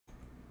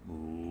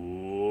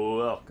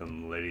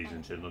Welcome, ladies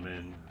and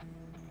gentlemen,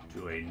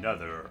 to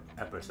another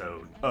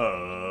episode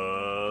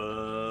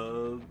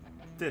of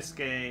this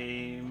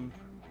game,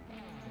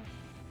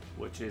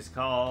 which is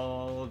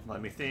called,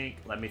 let me think,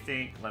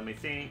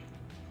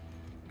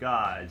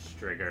 God's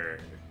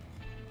Trigger.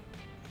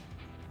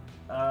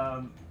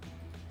 Man,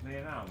 I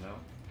don't know.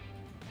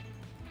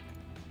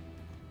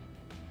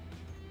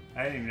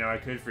 I didn't even know I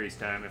could freeze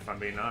time, if I'm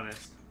being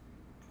honest.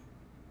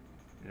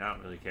 And I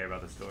don't really care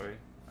about the story,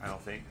 I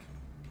don't think.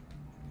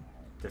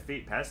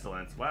 Defeat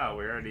Pestilence. Wow,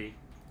 we're already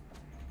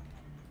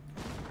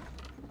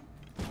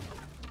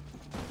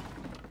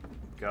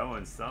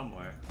going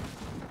somewhere.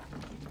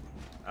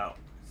 Oh,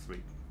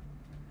 sweet.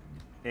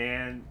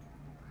 And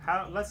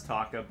let's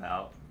talk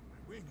about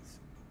my wings.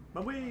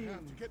 My wings. I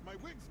have to get my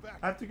wings back.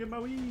 I have to get my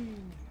wings.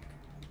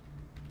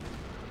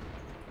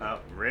 Oh,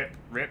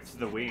 rips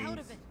the wings. Out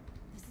of it.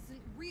 This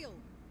isn't real.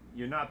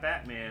 You're not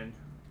Batman.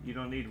 You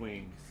don't need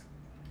wings.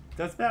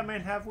 Does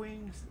Batman have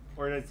wings?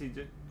 Or does he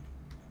just...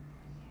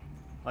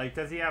 Like,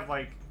 does he have,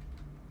 like,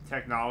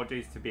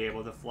 technologies to be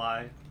able to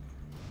fly?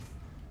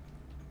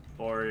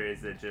 Or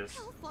is it just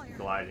Hellfire.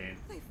 gliding?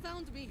 They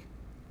found me.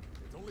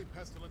 It's only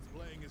Pestilence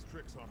playing his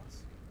tricks on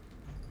us.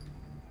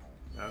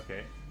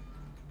 Okay.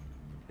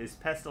 Is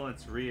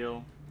Pestilence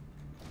real?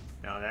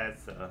 Now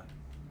that's a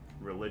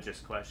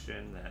religious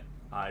question that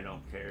I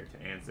don't care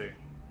to answer.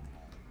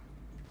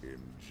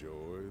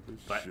 Enjoy the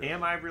show. But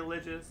am I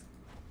religious?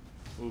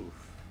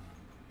 Oof.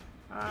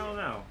 I don't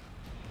know.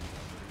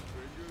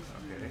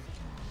 Okay.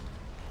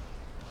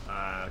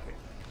 Okay.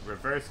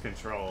 Reverse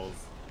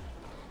controls.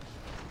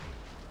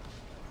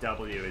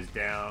 W is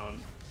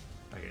down.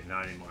 Okay,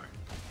 not anymore.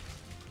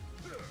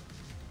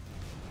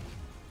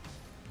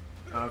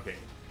 Okay.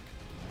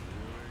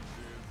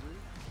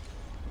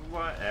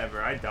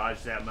 Whatever. I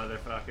dodged that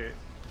motherfucker.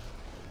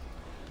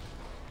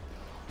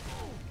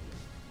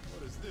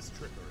 What is this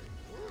trickery?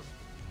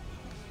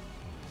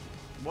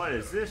 What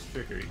is this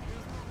trickery?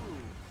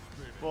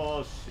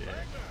 Bullshit.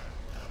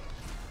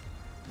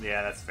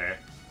 Yeah, that's fair.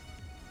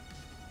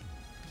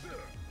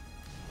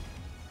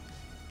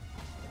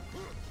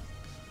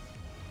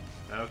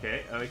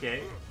 Okay,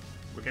 okay.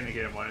 We're gonna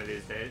get him one of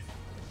these days.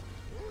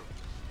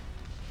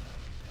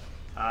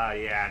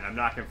 Yeah, and I'm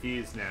not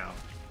confused now.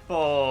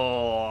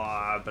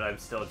 Oh, but I'm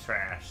still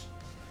trash.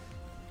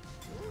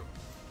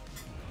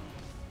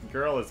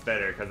 Girl is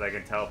better because I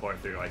can teleport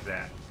through like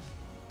that.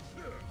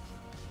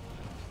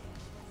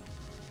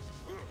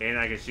 And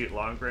I can shoot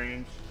long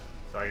range,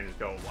 so I can just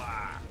go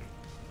whack.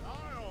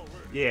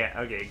 Yeah,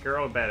 okay,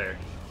 girl better.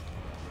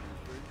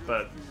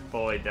 But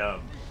boy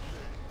dumb.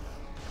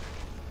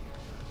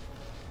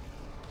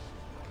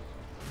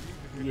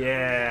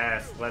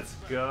 Yes, let's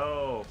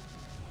go.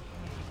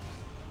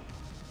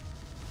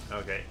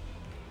 Okay.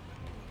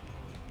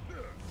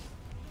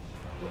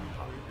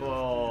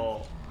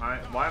 Well,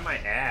 why am I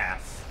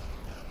ass?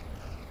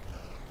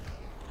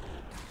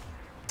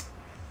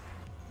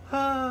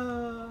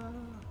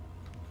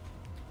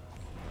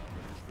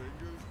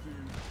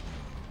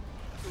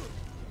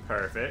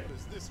 Perfect. What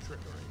is this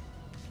trickery?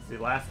 See,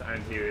 last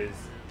time he was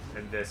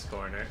in this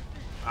corner.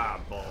 Ah,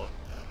 bull.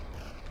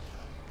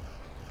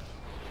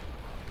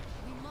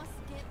 We must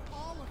get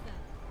all of them.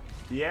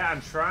 Yeah,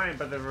 I'm trying,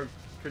 but the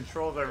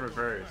controls are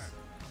reversed.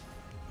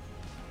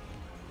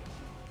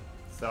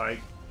 So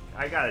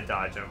I gotta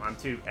dodge them. I'm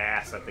too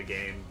ass at the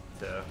game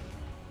to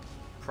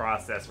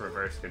process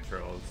reverse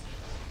controls.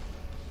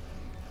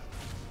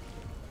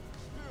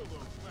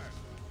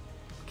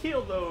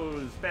 Kill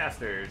those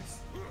bastards!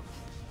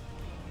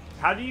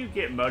 How do you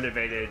get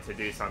motivated to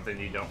do something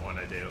you don't want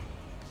to do?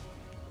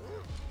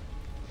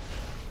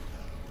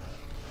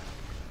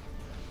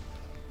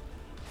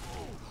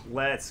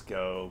 Let's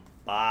go,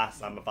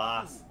 boss. I'm a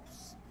boss.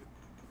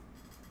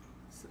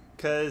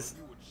 Because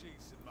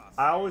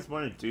I always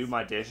want to do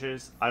my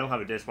dishes. I don't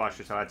have a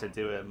dishwasher, so I have to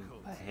do it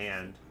by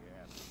hand.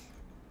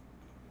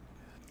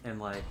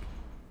 And like,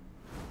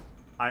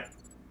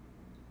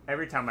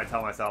 every time I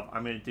tell myself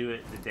I'm going to do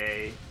it the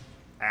day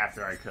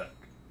after I cook.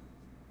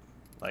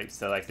 Like,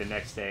 so like the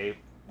next day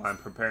when I'm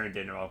preparing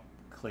dinner, I'll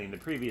clean the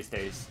previous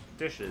day's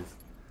dishes.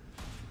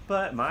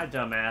 But my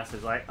dumb ass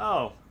is like,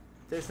 oh,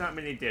 there's not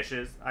many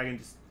dishes. I can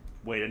just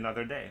wait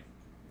another day.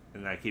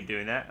 And I keep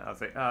doing that. I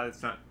was like, oh,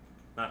 it's not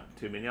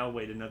too many. I'll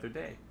wait another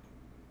day.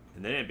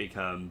 And then it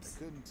becomes,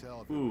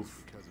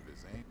 oof,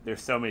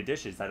 there's so many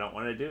dishes. I don't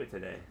want to do it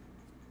today.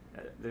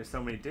 There's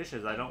so many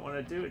dishes. I don't want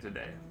to do it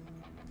today.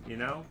 You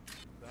know?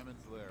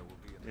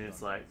 And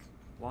it's like,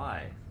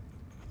 why?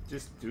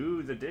 Just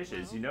do the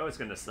dishes. You know it's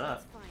gonna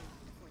suck.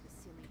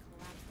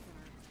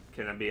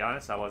 Can I be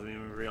honest? I wasn't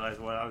even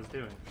realizing what I was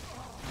doing.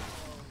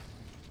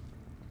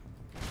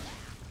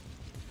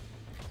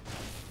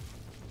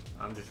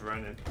 I'm just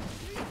running.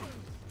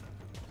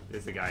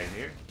 There's a guy in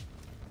here.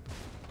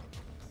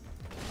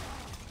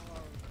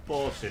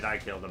 Bullshit, I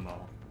killed them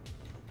all.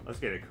 Let's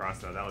get a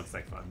crossbow. That looks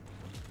like fun.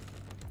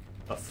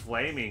 A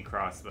flaming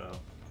crossbow.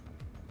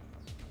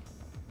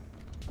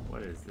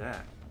 What is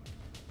that?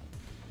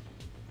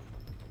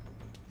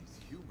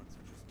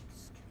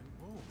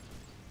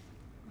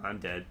 I'm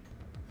dead.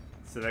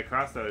 So that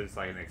crossbow is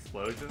like an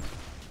explosion?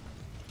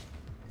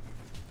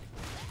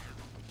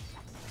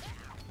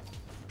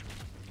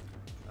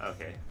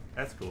 Okay,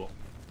 that's cool.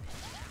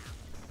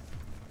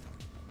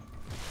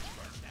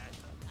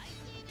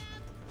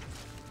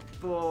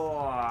 Oh,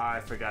 I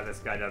forgot this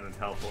guy doesn't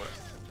teleport.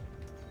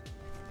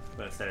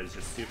 But instead it's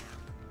just super.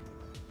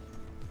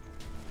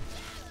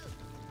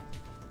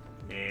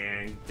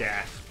 And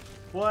dash.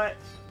 What?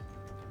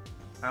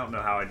 I don't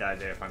know how I died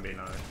there if I'm being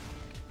honest.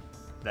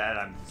 That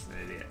I'm just an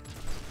idiot.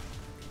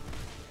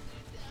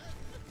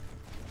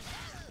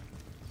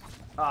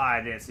 Oh,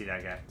 I didn't see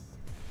that guy.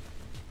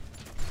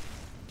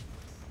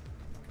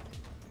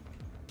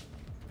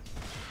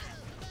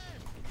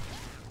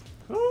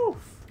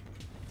 Oof.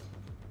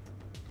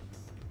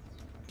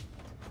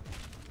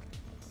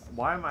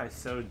 Why am I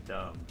so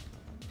dumb?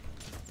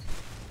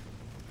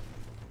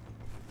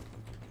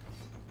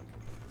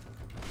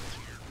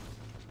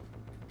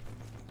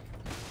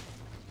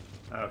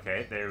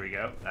 Okay, there we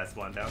go. That's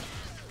one down.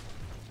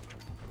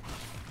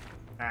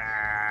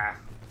 Ah.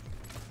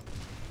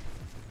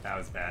 That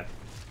was bad.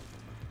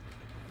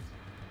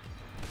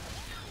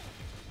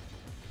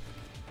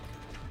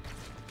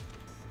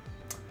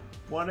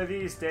 One of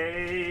these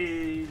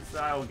days,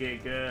 I'll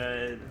get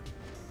good.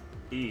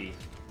 E.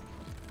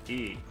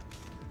 E.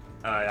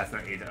 That's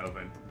not E to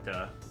open.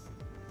 Duh.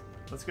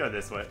 Let's go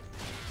this way.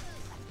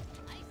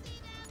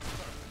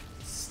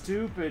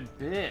 Stupid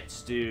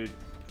bitch, dude.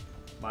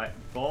 My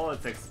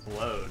bullets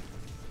explode.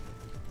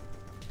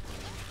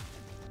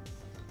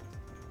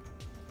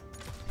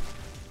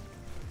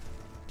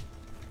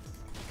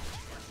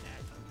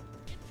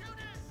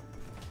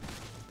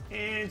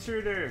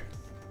 Intruder!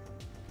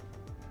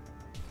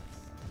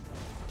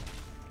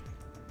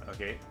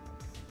 Okay.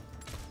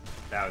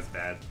 That was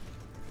bad.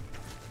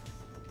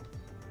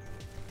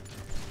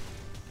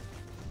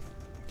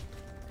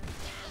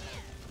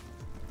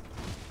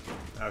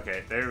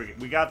 Okay, there we go.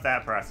 We got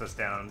that process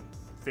down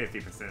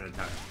 50% of the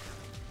time.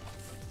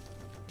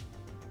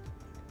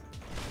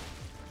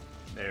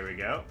 There we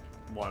go.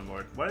 One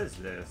more. What is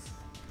this?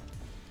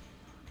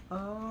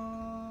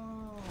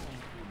 Oh.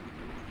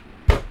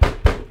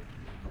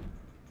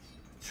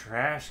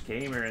 Trash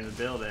gamer in the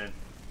building.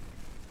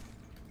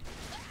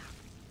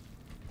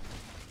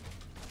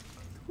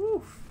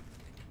 Whew.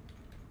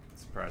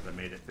 Surprised I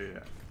made it through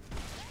that.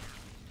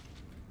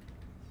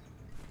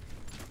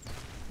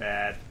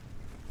 Bad.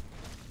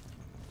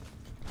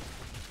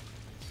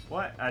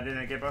 What? I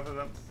didn't get both of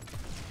them?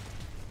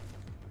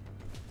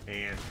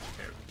 And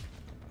there.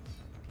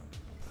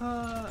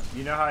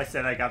 You know how I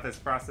said I got this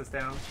process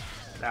down?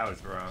 That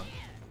was wrong.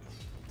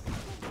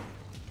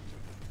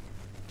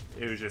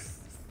 It was just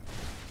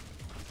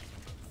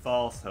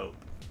false hope.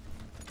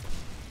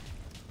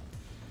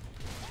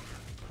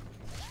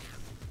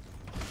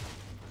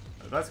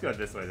 Let's go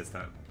this way this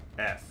time.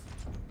 F.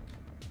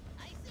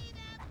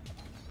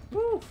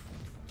 Woo!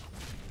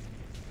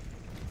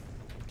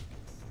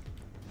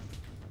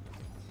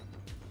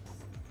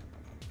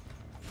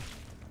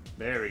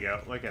 There we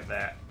go. Look at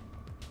that.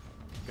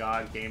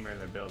 God gamer in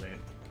the building.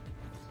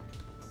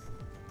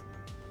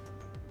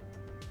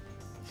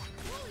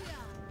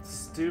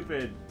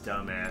 Stupid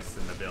dumbass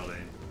in the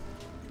building.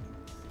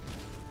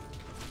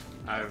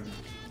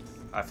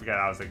 I forgot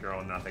I was a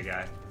girl, not the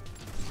guy.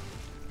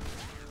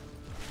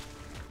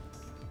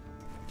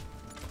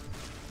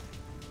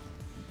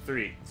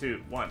 Three,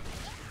 two, one.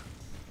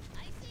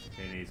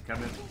 And he's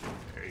coming.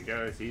 There he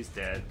goes. He's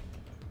dead.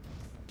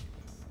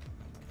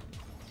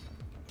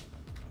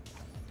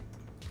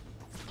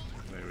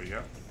 There we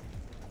go.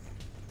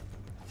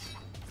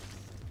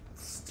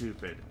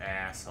 Stupid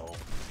asshole.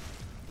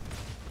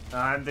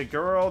 I'm the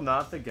girl,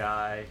 not the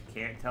guy.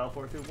 Can't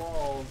teleport through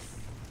walls.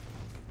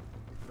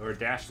 Or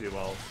dash through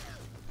walls.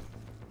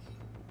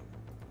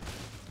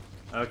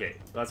 Okay,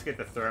 let's get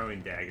the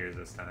throwing daggers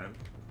this time.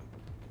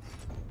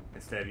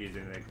 Instead of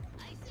using the...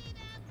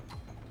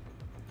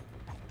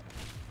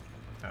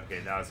 Okay,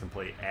 that was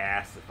complete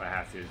ass if I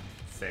have to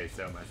say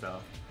so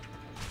myself.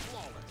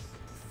 Flawless.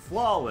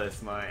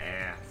 Flawless, my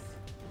ass.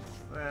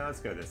 Well, let's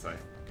go this way.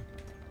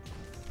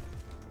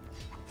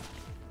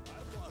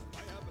 I've lost my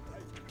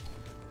appetite.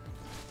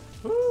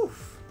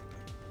 Woof.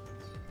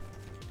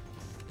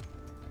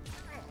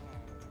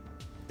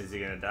 Is he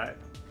gonna die?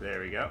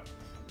 There we go.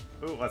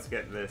 Ooh, let's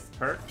get this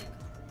perk.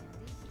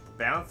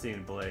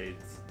 Bouncing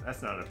blades.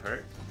 That's not a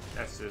perk.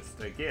 That's just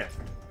a gift.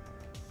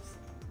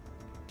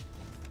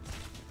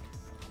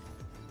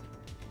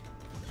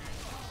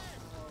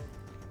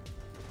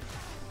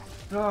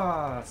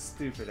 Oh,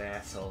 stupid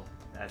asshole.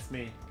 That's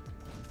me.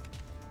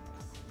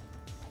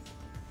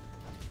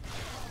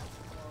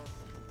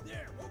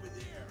 There, over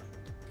there.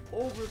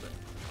 Over the...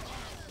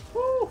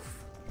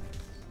 Woof!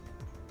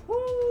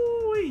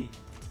 Woo-wee!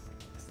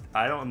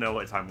 I don't know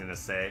what I'm gonna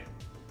say.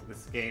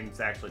 This game's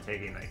actually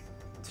taking like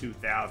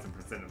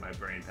 2,000% of my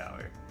brain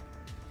power.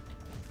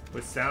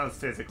 Which sounds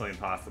physically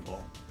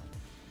impossible.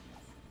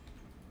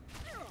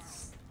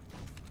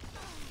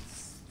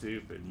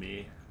 Stupid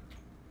me.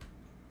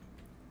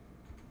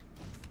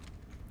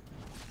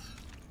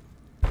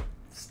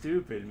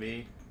 Stupid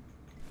me.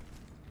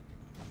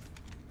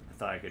 I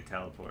thought I could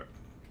teleport.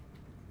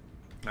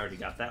 I already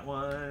got that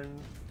one.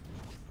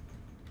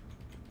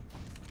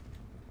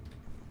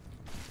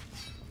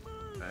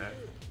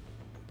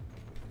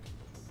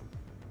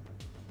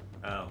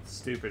 Oh,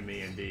 stupid me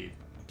indeed.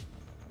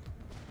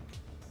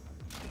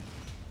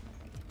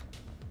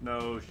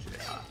 No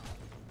shit.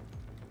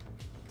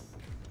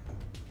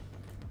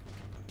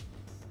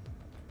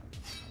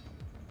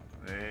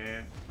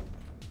 Man.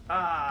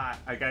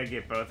 I gotta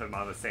get both of them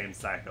on the same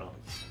cycle.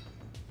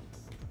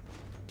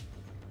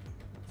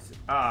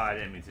 I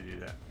didn't mean to do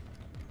that.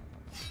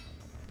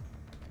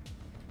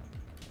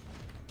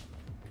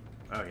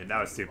 Okay, that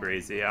was super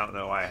easy. I don't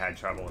know why I had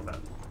trouble with that.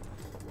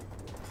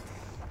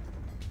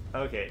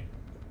 Okay,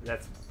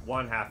 that's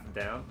one half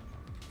down.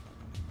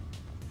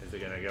 Is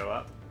it gonna go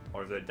up?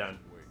 Or is it done?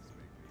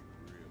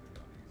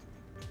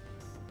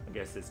 I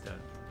guess it's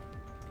done.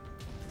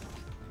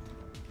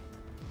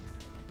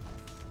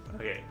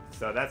 Okay,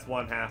 so that's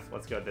one half.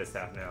 Let's go this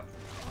half now.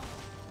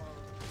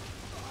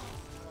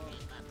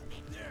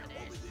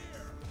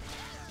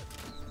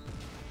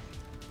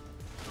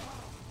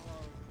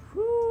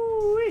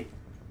 Whoo-wee!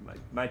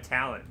 My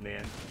talent,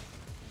 man.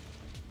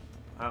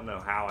 I don't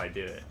know how I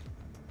do it.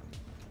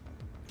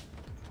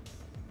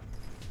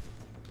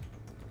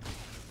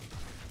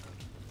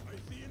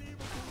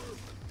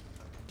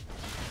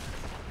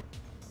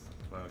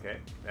 Okay,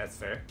 that's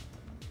fair.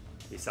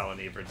 He saw an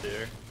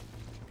evildoer.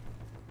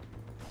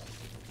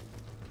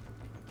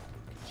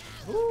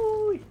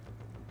 Woo!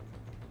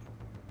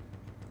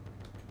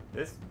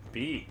 This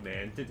beat,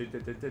 man.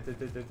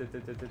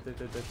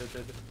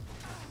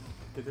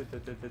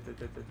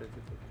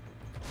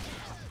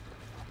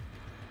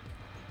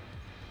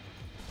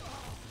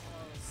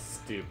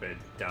 Stupid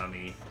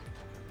dummy.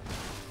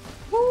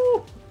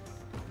 Woo!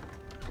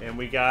 And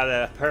we got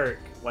a perk.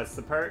 What's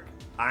the perk?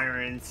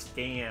 Iron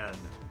Scan.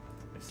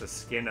 It's the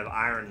skin of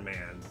Iron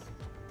Man.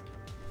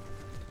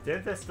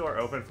 Did this door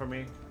open for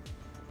me?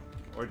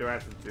 Or do I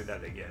have to do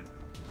that again?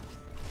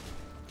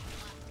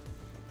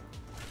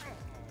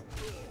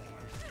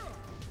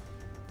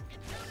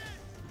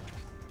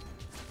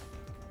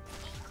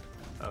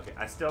 Okay,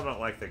 I still don't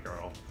like the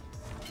girl.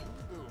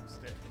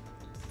 Boomstick.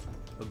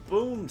 The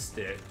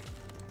boomstick.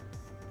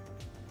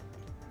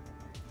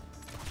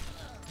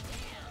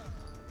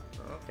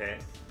 Okay.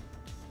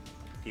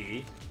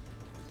 E.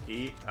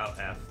 E. Oh,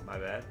 F. My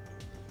bad.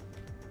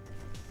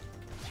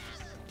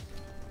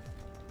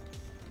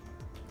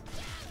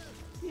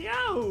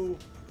 Yo!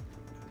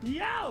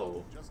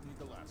 Yo! Just need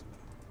the last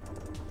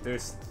one.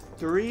 There's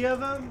 3 of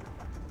them?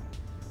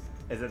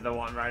 Is it the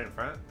one right in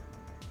front?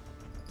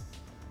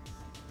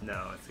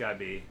 No, it's gotta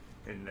be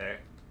in there.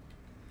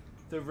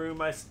 The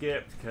room I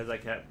skipped because I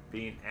kept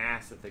being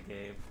ass at the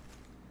game.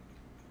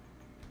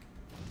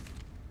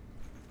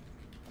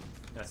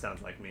 That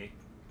sounds like me,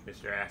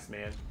 Mr. Ass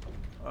Man.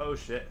 Oh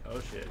shit, oh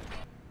shit.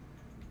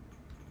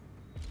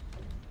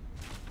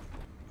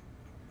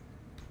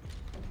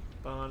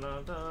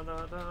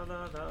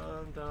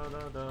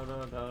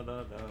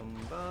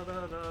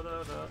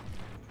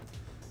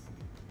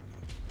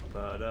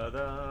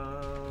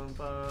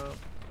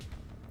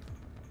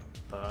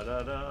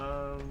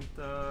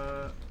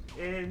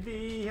 In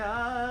the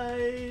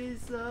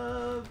eyes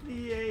of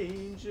the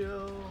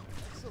angel.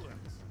 Excellent.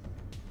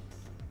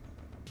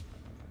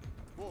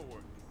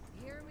 Forward.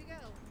 Here we go.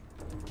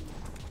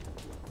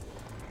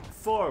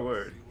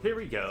 Forward. Here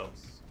we go.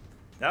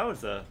 That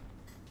was the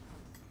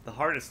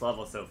hardest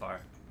level so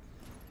far.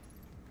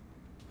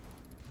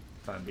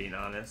 If I'm being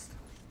honest.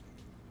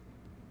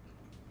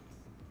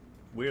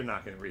 We're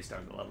not going to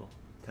restart the level.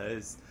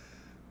 Because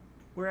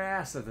we're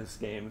ass at this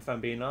game, if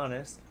I'm being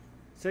honest.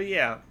 So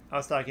yeah, I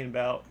was talking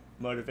about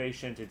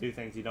motivation to do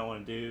things you don't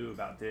want to do,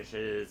 about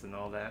dishes and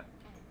all that.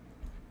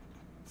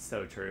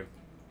 So true.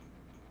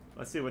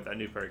 Let's see what that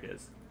new perk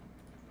is.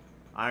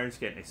 Iron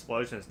Skin.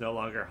 Explosions no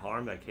longer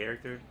harm the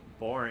character.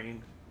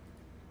 Boring.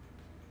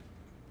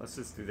 Let's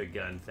just do the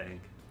gun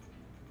thing.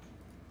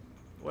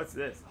 What's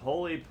this?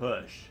 Holy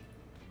Push.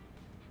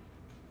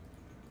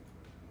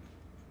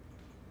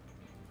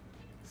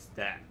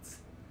 Stats.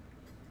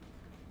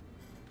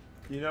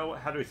 You know what?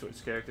 How do we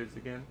switch characters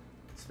again?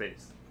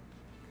 Space.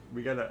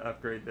 We gotta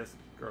upgrade this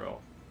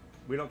girl.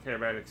 We don't care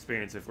about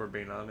experience if we're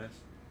being honest.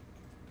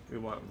 We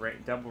want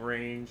double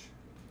range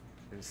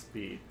and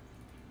speed.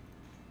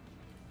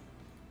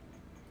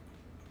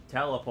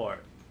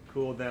 Teleport.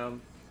 Cooldown.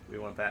 We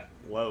want that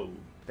low,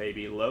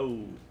 baby,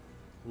 low.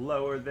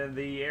 Lower than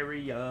the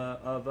area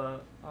of a...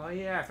 Oh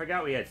yeah, I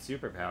forgot we had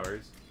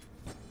superpowers.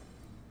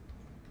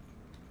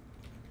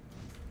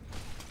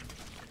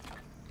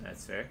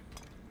 That's fair.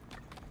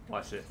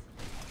 Watch this.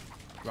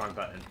 Wrong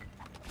button.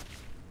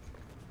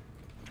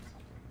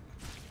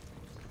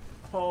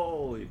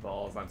 Holy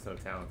balls, I'm so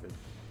talented.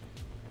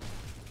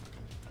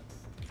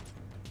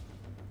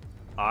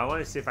 Oh, I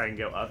want to see if I can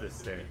go up this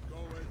stair.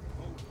 Going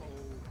Coco.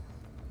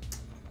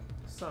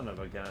 Son of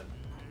a gun.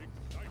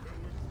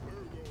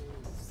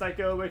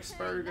 Psycho Psycho Expergo. Hey,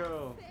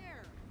 Expergo. not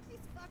fair.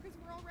 These fuckers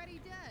were already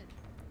dead.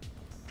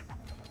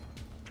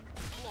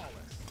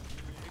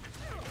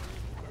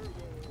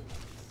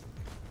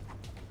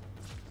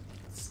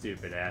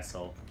 Stupid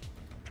asshole.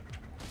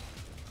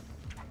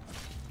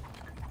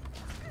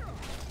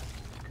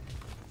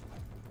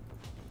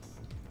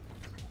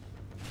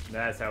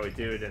 That's how we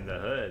do it in the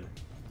hood.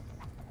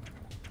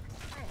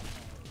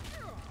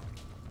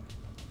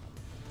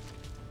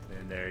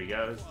 And there he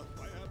goes.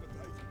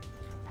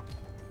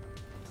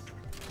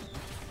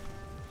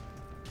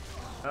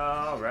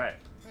 Alright.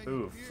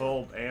 Ooh,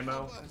 full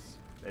ammo.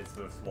 It's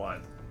with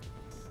one.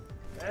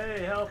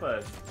 Hey, help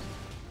us.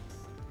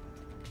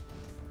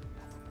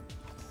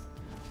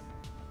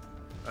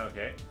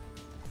 Okay.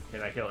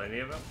 Can I kill any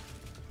of them?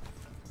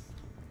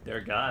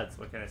 They're gods,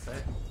 what can I say?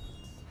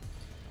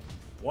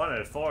 1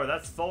 out of 4,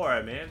 that's 4,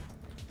 I mean.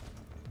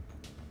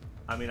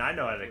 I mean, I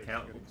know how to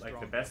count like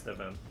the best of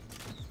them.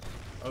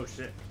 Oh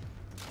shit.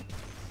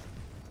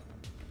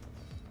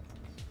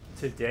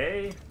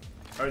 Today,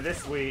 or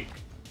this week,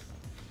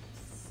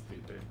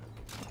 stupid,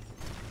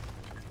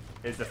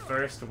 is the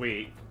first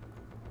week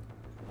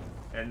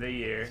in the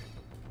year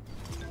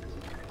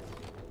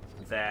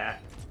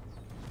that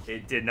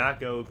it did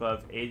not go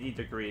above 80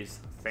 degrees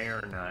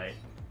Fahrenheit,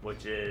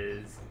 which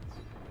is,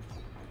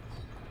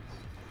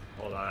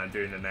 hold on, I'm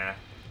doing the math.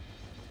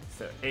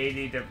 So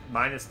 80 to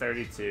minus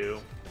 32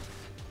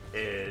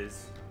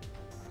 is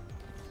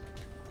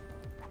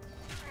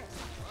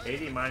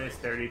 80 minus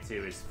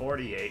 32 is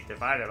 48,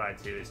 divided by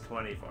 2 is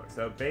 24.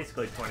 So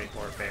basically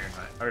 24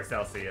 Fahrenheit, or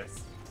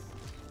Celsius.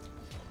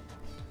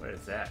 What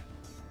is that?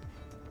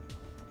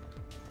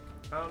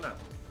 Oh no.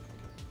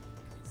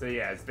 So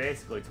yeah, it's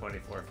basically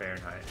 24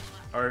 Fahrenheit.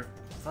 Or,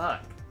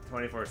 fuck,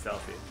 24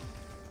 Celsius.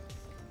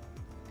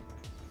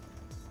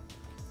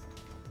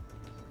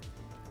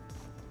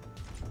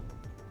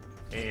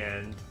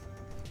 And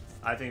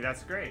I think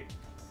that's great.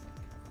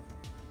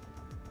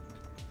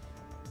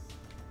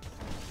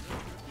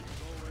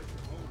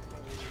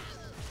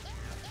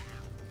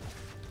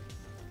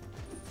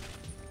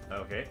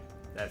 Okay,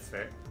 that's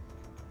fair.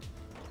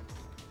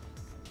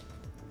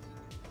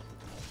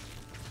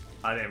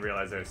 I didn't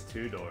realize there's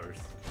 2 doors.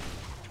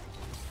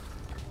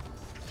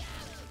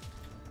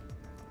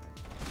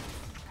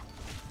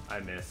 I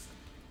missed.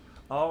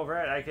 Oh,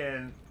 right, I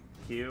can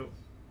Q,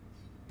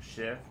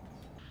 shift.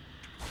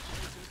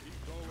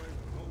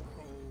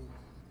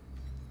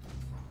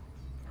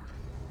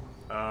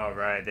 All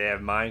right, they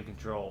have mind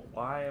control.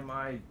 Why am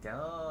I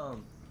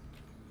dumb?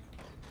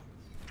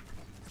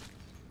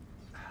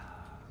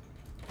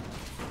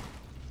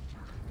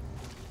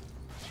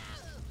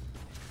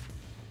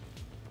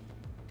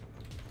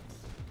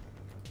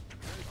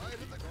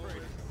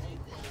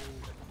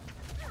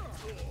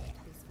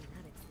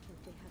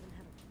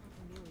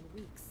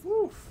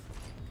 Woof.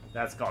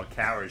 That's called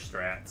coward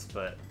strats,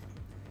 but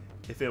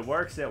if it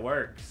works, it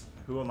works.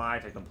 Who am I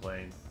to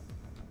complain?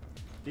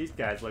 These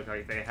guys look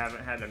like they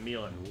haven't had a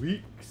meal in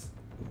weeks.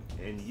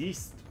 And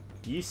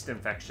yeast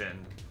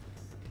infection.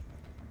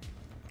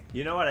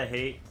 You know what I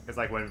hate? It's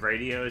like when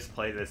radios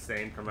play the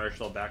same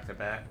commercial back to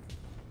back.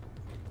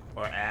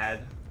 Or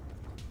ad.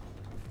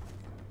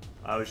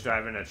 I was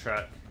driving a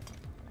truck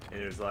and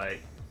it was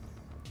like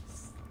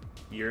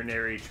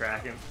urinary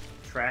tract infection?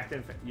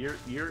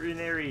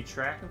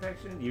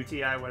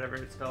 UTI, whatever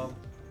it's called.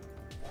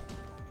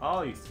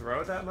 Oh, you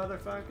throw that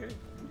motherfucker?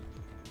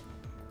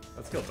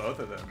 Let's kill both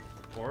of them.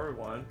 Or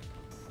one.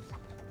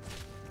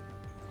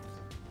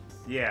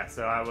 Yeah,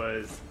 so I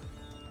was...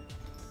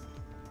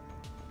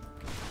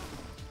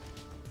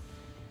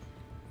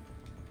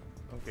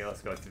 Okay,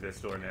 let's go through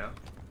this door now.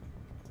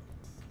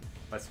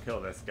 Let's kill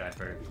this guy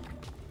first.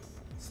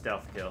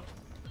 Stealth kill.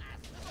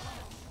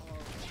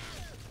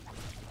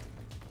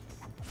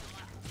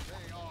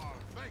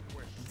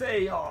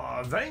 They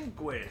are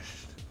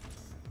vanquished!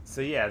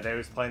 So yeah, they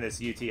was playing this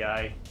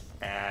UTI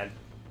ad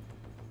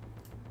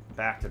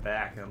back to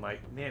back, and I'm like,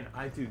 man,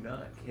 I do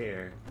not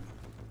care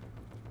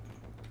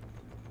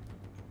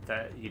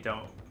that you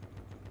don't.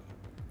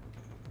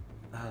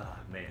 Ah,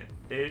 man,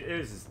 it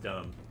was just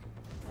dumb.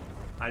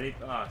 I need,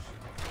 I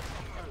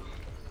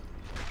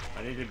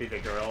need to be the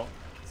girl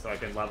so I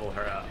can level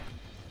her up,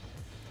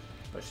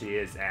 but she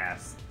is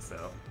ass,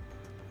 so.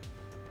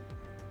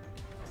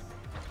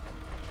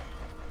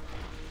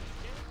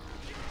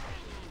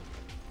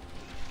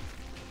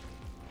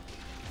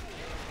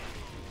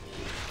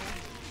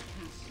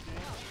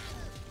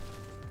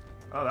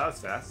 Oh, that was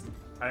fast.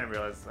 I didn't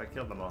realize I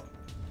killed them all.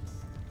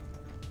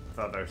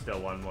 Thought there was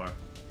still one more.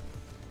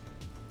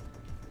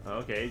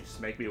 Okay, just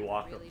make me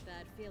walk. Really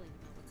bad feeling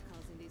about what's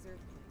causing these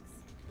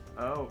earthquakes.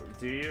 Oh,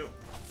 do you?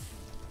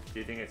 Do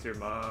you think it's your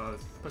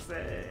mom's pussy?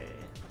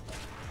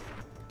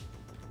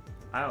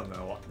 I don't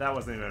know. That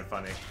wasn't even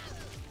funny.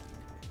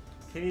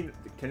 Can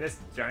this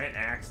giant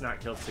axe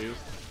not kill 2?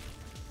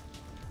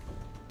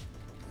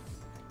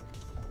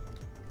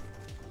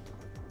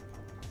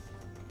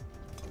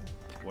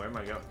 Where am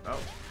I going? Oh.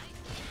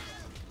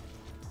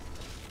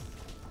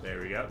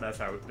 There we go.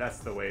 That's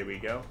the way we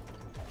go.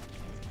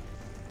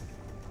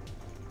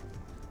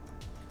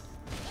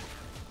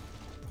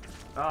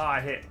 Oh, I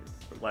hit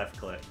left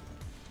click.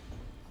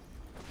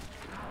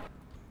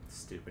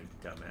 Stupid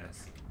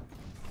dumbass.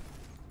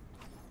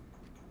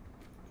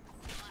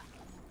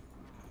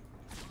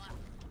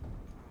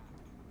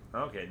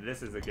 Okay,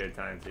 this is a good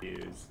time to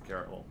use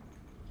Girl.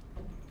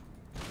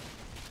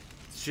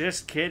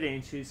 Just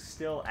kidding, she's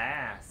still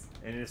ass.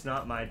 And it's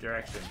not my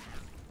direction.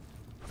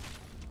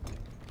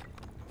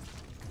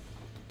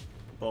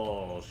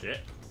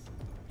 Bullshit.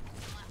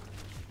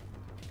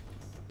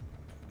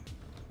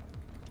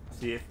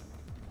 See, if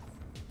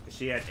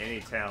she had any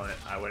talent,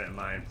 I wouldn't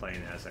mind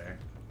playing as her.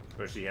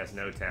 But she has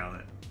no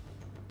talent.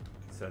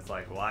 So it's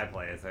like, why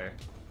play as her?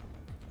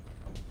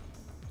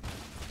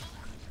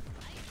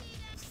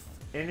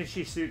 And if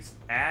she shoots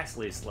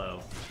Ashley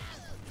slow.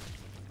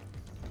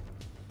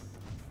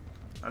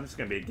 I'm just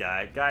gonna be a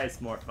guy. Guy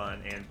is more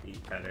fun and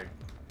eat better.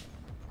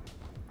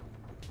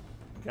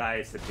 Guy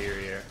is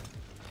superior.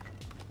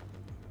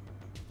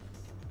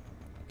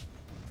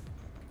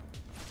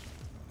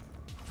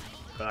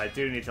 But I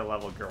do need to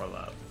level girl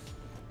up.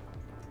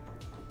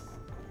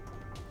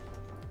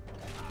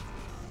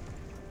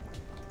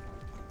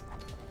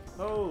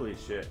 Holy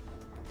shit.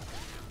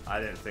 I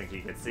didn't think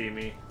he could see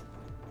me.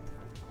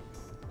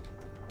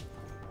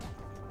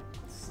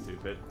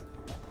 Stupid.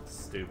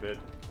 Stupid.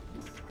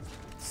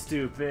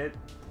 Stupid.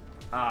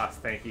 Ah,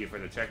 thank you for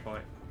the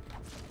checkpoint.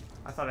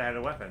 I thought I had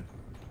a weapon.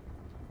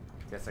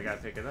 Guess I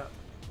gotta pick it up.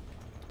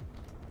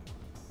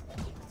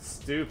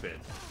 Stupid.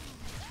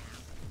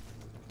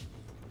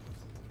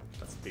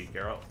 Let's beat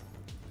girl.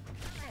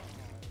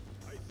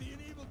 I see an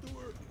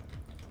evildoer.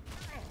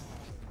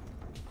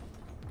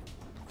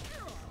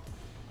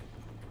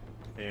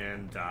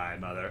 And die,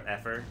 mother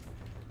effer.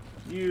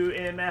 You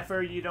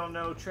MFer, you don't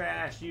know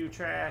trash, you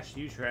trash,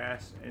 you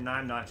trash. And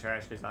I'm not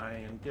trash because I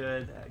am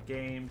good at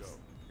games. Go.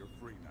 You're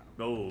free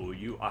now. Oh,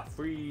 you are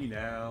free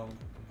now.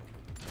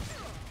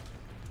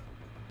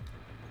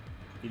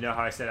 You know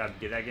how I said I'm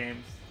good at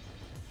games?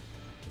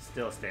 It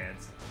still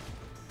stands.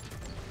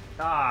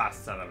 Ah,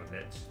 son of a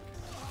bitch.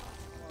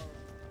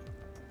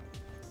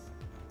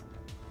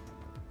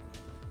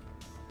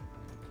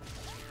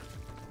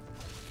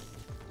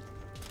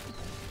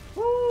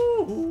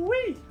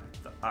 Woo-wee!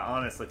 I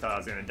honestly thought I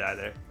was gonna die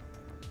there.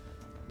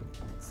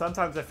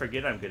 Sometimes I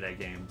forget I'm good at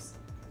games.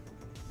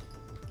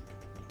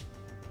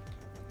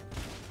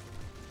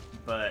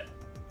 But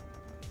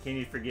can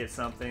you forget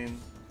something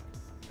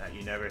that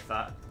you never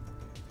thought?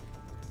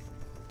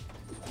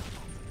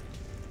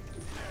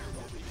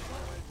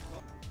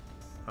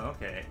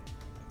 Okay.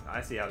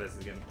 I see how this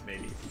is gonna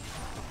maybe.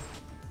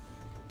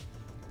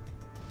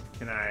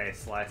 Can I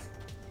slice?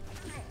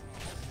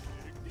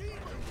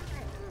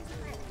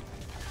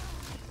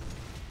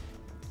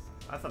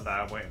 I thought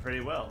that went pretty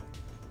well.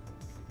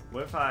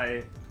 What if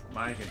I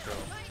mind control?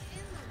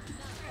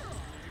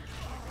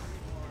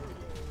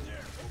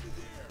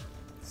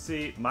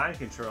 See, mind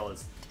control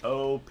is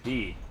OP.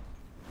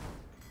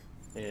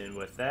 And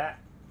with that,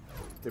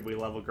 did we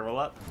level girl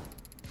up?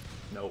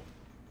 Nope.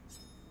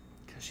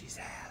 Because she's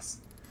ass.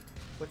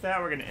 With that,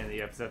 we're going to end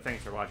the episode.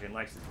 Thanks for watching.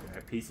 Like,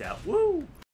 subscribe. Peace out. Woo!